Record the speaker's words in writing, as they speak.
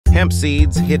Hemp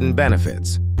seeds, hidden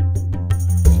benefits.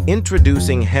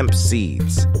 Introducing hemp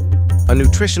seeds, a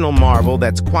nutritional marvel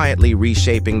that's quietly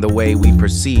reshaping the way we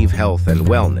perceive health and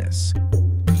wellness.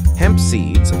 Hemp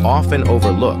seeds, often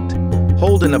overlooked,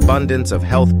 hold an abundance of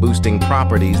health-boosting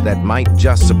properties that might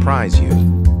just surprise you.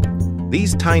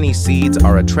 These tiny seeds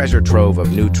are a treasure trove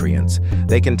of nutrients.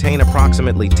 They contain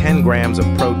approximately 10 grams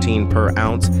of protein per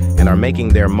ounce and are making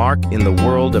their mark in the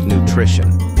world of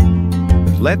nutrition.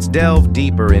 Let's delve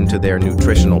deeper into their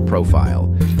nutritional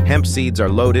profile. Hemp seeds are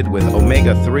loaded with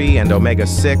omega-3 and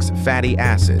omega-6 fatty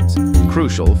acids,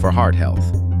 crucial for heart health.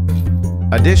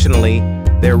 Additionally,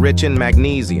 they're rich in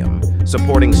magnesium,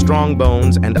 supporting strong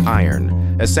bones, and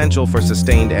iron, essential for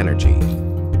sustained energy.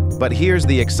 But here's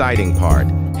the exciting part.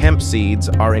 Hemp seeds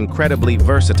are incredibly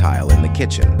versatile in the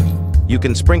kitchen. You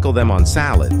can sprinkle them on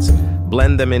salads,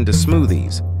 blend them into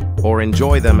smoothies, or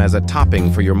enjoy them as a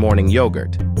topping for your morning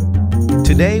yogurt.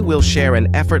 Today, we'll share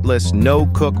an effortless,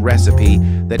 no-cook recipe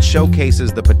that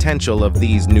showcases the potential of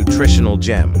these nutritional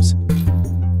gems.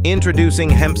 Introducing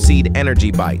Hemp Seed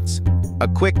Energy Bites, a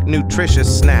quick,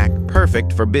 nutritious snack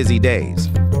perfect for busy days.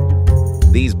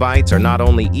 These bites are not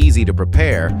only easy to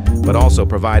prepare, but also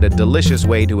provide a delicious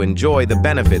way to enjoy the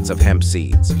benefits of hemp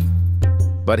seeds.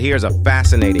 But here's a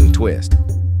fascinating twist.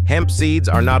 Hemp seeds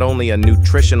are not only a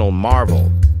nutritional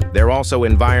marvel, they're also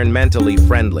environmentally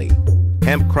friendly.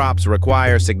 Hemp crops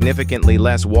require significantly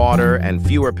less water and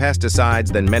fewer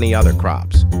pesticides than many other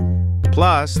crops.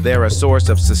 Plus, they're a source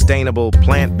of sustainable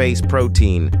plant-based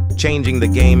protein, changing the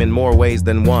game in more ways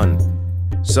than one.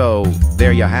 So,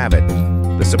 there you have it.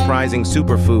 The surprising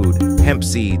superfood, hemp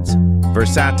seeds,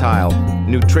 versatile,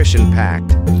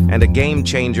 nutrition-packed, and a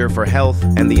game-changer for health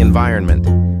and the environment.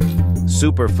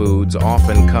 Superfoods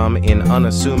often come in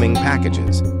unassuming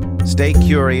packages. Stay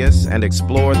curious and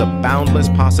explore the boundless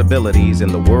possibilities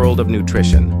in the world of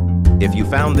nutrition. If you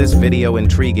found this video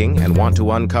intriguing and want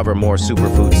to uncover more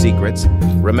superfood secrets,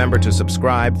 remember to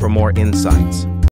subscribe for more insights.